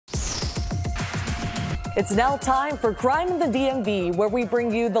It's now time for Crime in the DMV, where we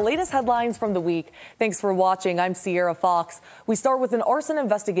bring you the latest headlines from the week. Thanks for watching. I'm Sierra Fox. We start with an arson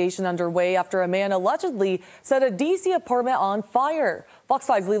investigation underway after a man allegedly set a D.C. apartment on fire. Fox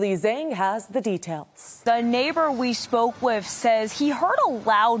 5's Lily Zhang has the details. The neighbor we spoke with says he heard a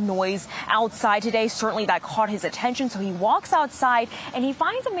loud noise outside today. Certainly that caught his attention, so he walks outside and he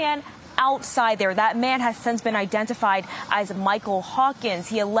finds a man outside there. That man has since been identified as Michael Hawkins.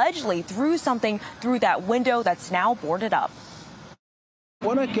 He allegedly threw something through that window that's now boarded up.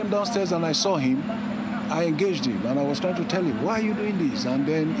 When I came downstairs and I saw him, I engaged him and I was trying to tell him, why are you doing this? And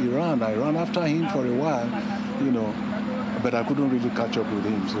then he ran. I ran after him for a while, but I couldn't really catch up with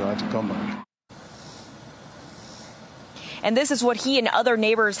him, so I had to come back. And this is what he and other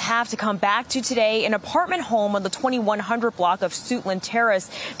neighbors have to come back to today. An apartment home on the 2100 block of Suitland Terrace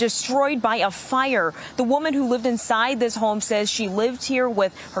destroyed by a fire. The woman who lived inside this home says she lived here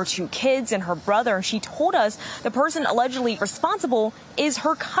with her 2 kids and her brother. And she told us the person allegedly responsible is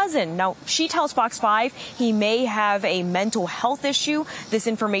her cousin. Now, she tells Fox 5 he may have a mental health issue. This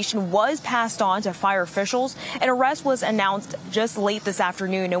information was passed on to fire officials. An arrest was announced just late this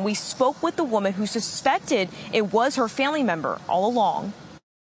afternoon. And we spoke with the woman who suspected it was her family member all along.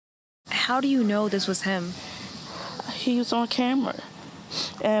 How do you know this was him? He was on camera,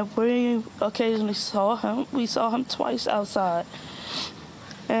 and we occasionally saw him. We saw him twice outside,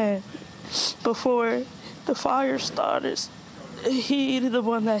 and before the fire started, he's the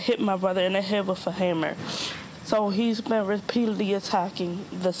one that hit my brother in the head with a hammer. So he's been repeatedly attacking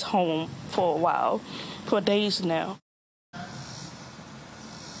this home for a while, for days now.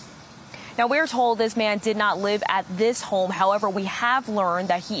 Now, we're told this man did not live at this home. However, we have learned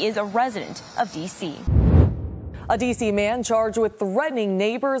that he is a resident of D.C. A D.C. man charged with threatening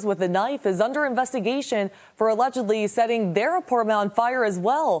neighbors with a knife is under investigation for allegedly setting their apartment on fire as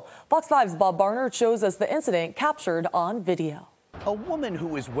well. Fox 5's Bob Barnard shows us the incident captured on video. A woman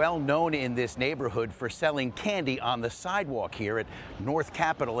who is well known in this neighborhood for selling candy on the sidewalk here at North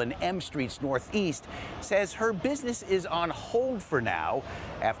Capitol and M Street's Northeast says her business is on hold for now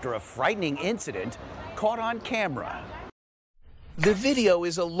after a frightening incident caught on camera. The video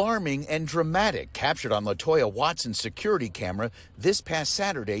is alarming and dramatic, captured on LaToya Watson's security camera this past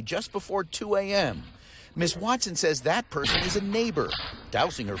Saturday just before 2 a.m. Ms. Watson says that person is a neighbor,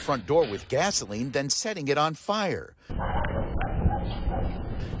 dousing her front door with gasoline, then setting it on fire.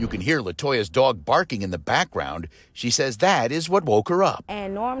 You can hear LaToya's dog barking in the background. She says that is what woke her up.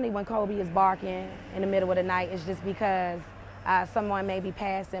 And normally when Kobe is barking in the middle of the night, it's just because someone may be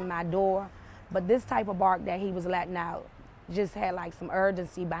passing my door. But this type of bark that he was letting out just had like some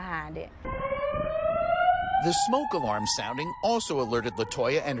urgency behind it. The smoke alarm sounding also alerted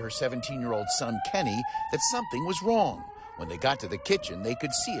LaToya and her 17-year-old son Kenny that something was wrong. When they got to the kitchen, they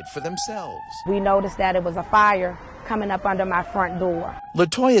could see it for themselves. We noticed that it was a fire coming up under my front door.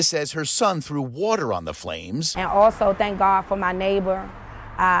 LaToya says her son threw water on the flames. And also thank God for my neighbor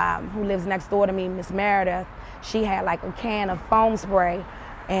who lives next door to me, Miss Meredith. She had like a can of foam spray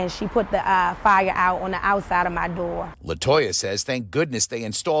and she put the fire out on the outside of my door. LaToya says thank goodness they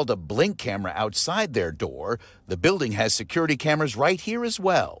installed a blink camera outside their door. The building has security cameras right here as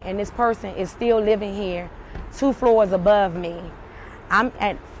well. And this person is still living here 2 floors above me. I'm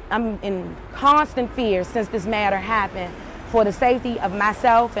in constant fear since this matter happened for the safety of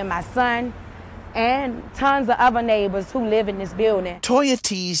myself and my son and tons of other neighbors who live in this building. Toya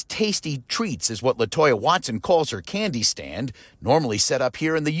T's Tasty Treats is what LaToya Watson calls her candy stand, normally set up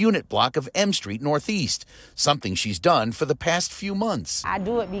here in the unit block of M Street Northeast, something she's done for the past few months. I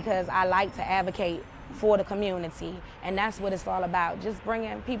do it because I like to advocate for the community, and that's what it's all about, just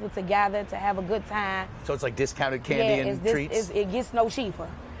bringing people together to have a good time. So it's like discounted candy and treats? It gets no cheaper.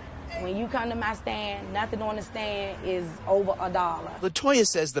 When you come to my stand, nothing on the stand is over $1. LaToya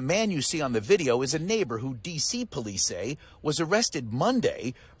says the man you see on the video is a neighbor who D.C. police say was arrested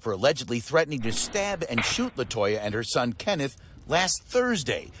Monday for allegedly threatening to stab and shoot LaToya and her son Kenneth last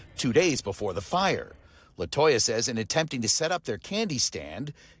Thursday, 2 days before the fire. LaToya says in attempting to set up their candy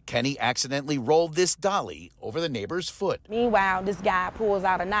stand, Kenny accidentally rolled this dolly over the neighbor's foot. Meanwhile, this guy pulls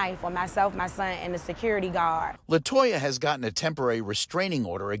out a knife on myself, my son, and the security guard. LaToya has gotten a temporary restraining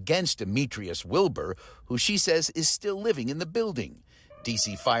order against Demetrius Wilbur, who she says is still living in the building.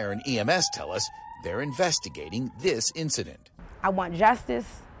 D.C. Fire and EMS tell us they're investigating this incident. I want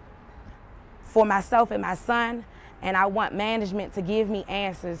justice for myself and my son, and I want management to give me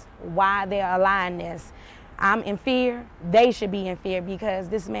answers why they're allowing this. I'm in fear. They should be in fear because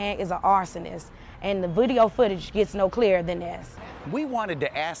this man is an arsonist, and the video footage gets no clearer than this. We wanted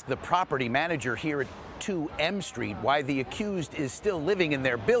to ask the property manager here at 2 M Street why the accused is still living in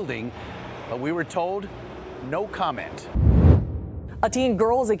their building, But we were told no comment. A teen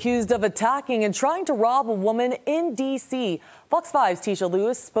girl is accused of attacking and trying to rob a woman in D.C. Fox 5's Tisha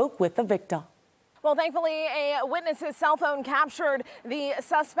Lewis spoke with the victim. Well, thankfully, a witness's cell phone captured the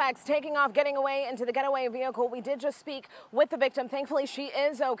suspects taking off, getting away into the getaway vehicle. We did just speak with the victim. Thankfully, she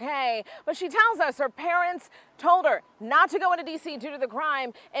is okay. But she tells us her parents told her not to go into D.C. due to the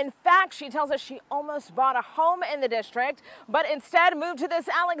crime. In fact, she tells us she almost bought a home in the district, but instead moved to this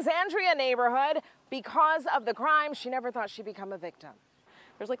Alexandria neighborhood because of the crime. She never thought she'd become a victim.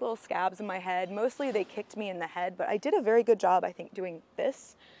 There's like little scabs in my head. Mostly they kicked me in the head, but I did a very good job, I think, doing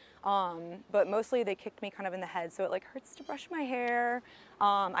this. But mostly they kicked me kind of in the head, so it like hurts to brush my hair.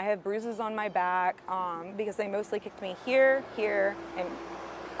 I have bruises on my back because they mostly kicked me here, here, and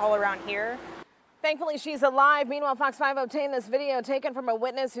all around here. Thankfully, she's alive. Meanwhile, Fox 5 obtained this video taken from a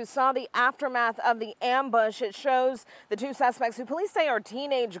witness who saw the aftermath of the ambush. It shows the two suspects, who police say are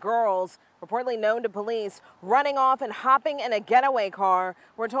teenage girls, reportedly known to police, running off and hopping in a getaway car.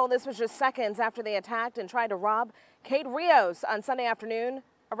 We're told this was just seconds after they attacked and tried to rob Kate Rios on Sunday afternoon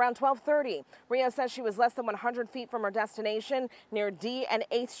around 12:30. Rios says she was less than 100 feet from her destination near D and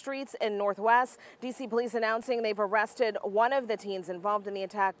 8th Streets in Northwest. D.C. police announcing they've arrested one of the teens involved in the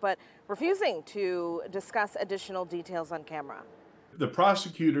attack, but refusing to discuss additional details on camera. The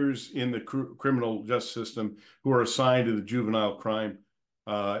prosecutors in the criminal justice system who are assigned to the juvenile crime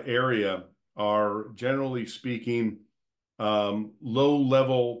area are, generally speaking,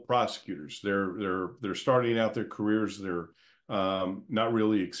 low-level prosecutors. They're starting out their careers. They're not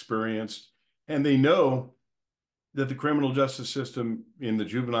really experienced, and they know that the criminal justice system in the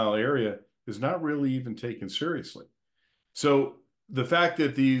juvenile area is not really even taken seriously. So the fact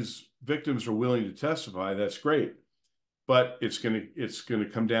that these victims are willing to testify, that's great, but it's going to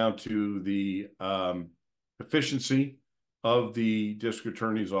come down to the efficiency of the district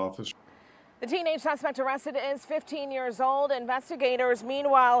attorney's office. The teenage suspect arrested is 15 years old. Investigators,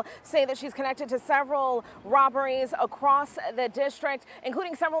 meanwhile, say that she's connected to several robberies across the district,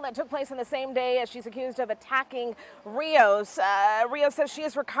 including several that took place on the same day as she's accused of attacking Rios. Rios says she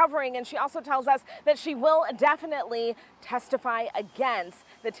is recovering, and she also tells us that she will definitely testify against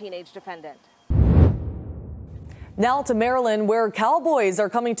the teenage defendant. Now to Maryland, where cowboys are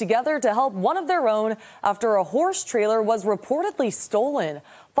coming together to help one of their own after a horse trailer was reportedly stolen.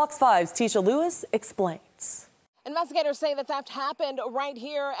 Fox 5's Tisha Lewis explains. Investigators say the theft happened right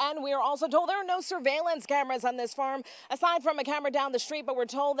here, and we are also told there are no surveillance cameras on this farm, aside from a camera down the street, but we're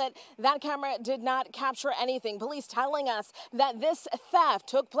told that that camera did not capture anything. Police telling us that this theft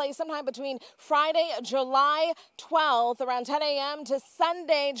took place sometime between Friday, July 12th, around 10 a.m. to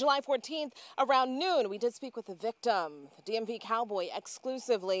Sunday, July 14th, around noon. We did speak with the victim, the DMV cowboy,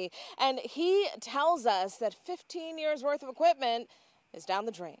 exclusively, and he tells us that 15 years worth of equipment is down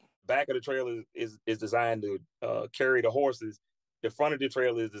the drain. Back of the trailer is designed to carry the horses. The front of the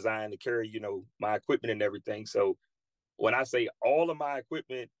trailer is designed to carry, my equipment and everything. So when I say all of my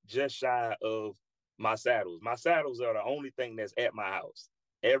equipment, just shy of my saddles are the only thing that's at my house.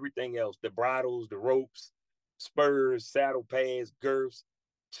 Everything else, the bridles, the ropes, spurs, saddle pads, girths,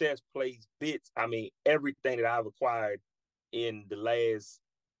 chest plates, bits. I mean, everything that I've acquired in the last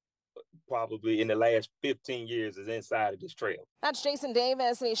 15 years is inside of this trailer. That's Jason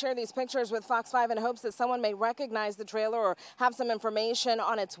Davis, and he shared these pictures with Fox 5 in hopes that someone may recognize the trailer or have some information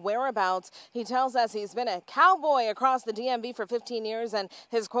on its whereabouts. He tells us he's been a cowboy across the DMV for 15 years, and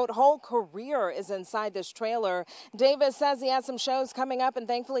his, quote, whole career is inside this trailer. Davis says he has some shows coming up, and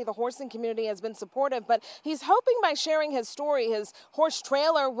thankfully the horsing community has been supportive, but he's hoping by sharing his story, his horse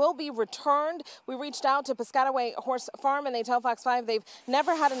trailer will be returned. We reached out to Piscataway Horse Farm, and they tell Fox 5 they've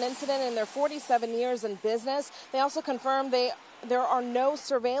never had an incident in their 47 years in business. They also confirmed there are no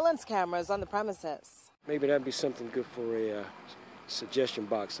surveillance cameras on the premises. Maybe that'd be something good for a suggestion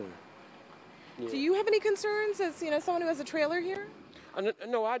box. Yeah. Do you have any concerns as someone who has a trailer here?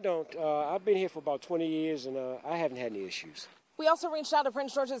 No, I don't. I've been here for about 20 years, and I haven't had any issues. We also reached out to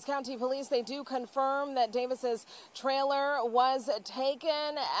Prince George's County Police. They do confirm that Davis's trailer was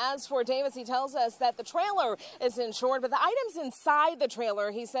taken. As for Davis, he tells us that the trailer is insured, but the items inside the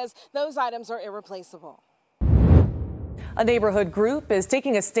trailer, he says those items are irreplaceable. A neighborhood group is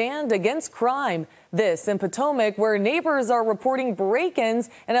taking a stand against crime. This in Potomac, where neighbors are reporting break-ins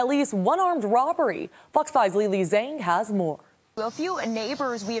and at least one armed robbery. Fox 5's Lily Zhang has more. A few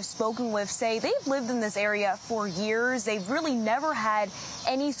neighbors we have spoken with say they've lived in this area for years. They've really never had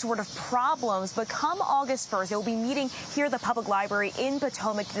any sort of problems. But come August 1st, they will be meeting here at the public library in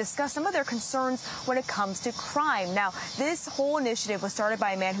Potomac to discuss some of their concerns when it comes to crime. Now, this whole initiative was started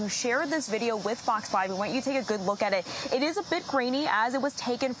by a man who shared this video with Fox 5. We want you to take a good look at it. It is a bit grainy as it was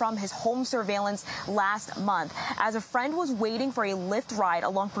taken from his home surveillance last month. As a friend was waiting for a Lyft ride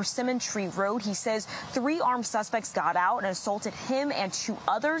along Persimmon Tree Road, he says 3 armed suspects got out and assaulted him and 2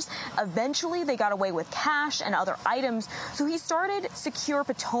 others. Eventually, they got away with cash and other items. So he started Secure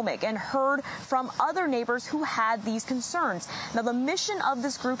Potomac and heard from other neighbors who had these concerns. Now, the mission of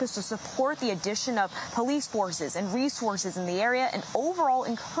this group is to support the addition of police forces and resources in the area and overall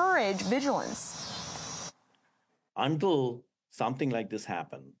encourage vigilance. Until something like this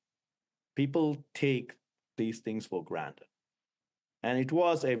happens, people take these things for granted. And it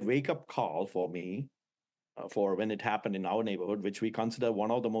was a wake-up call for me for when it happened in our neighborhood, which we consider one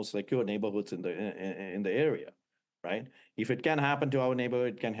of the most secure neighborhoods in the area, right? If it can happen to our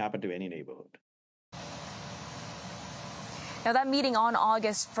neighborhood, it can happen to any neighborhood. Now, that meeting on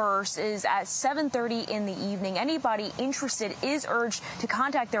August 1st is at 7:30 in the evening. Anybody interested is urged to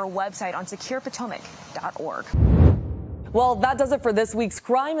contact their website on securepotomac.org. Well, that does it for this week's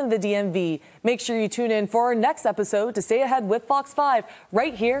Crime in the DMV. Make sure you tune in for our next episode to stay ahead with Fox 5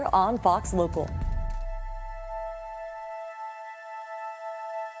 right here on Fox Local.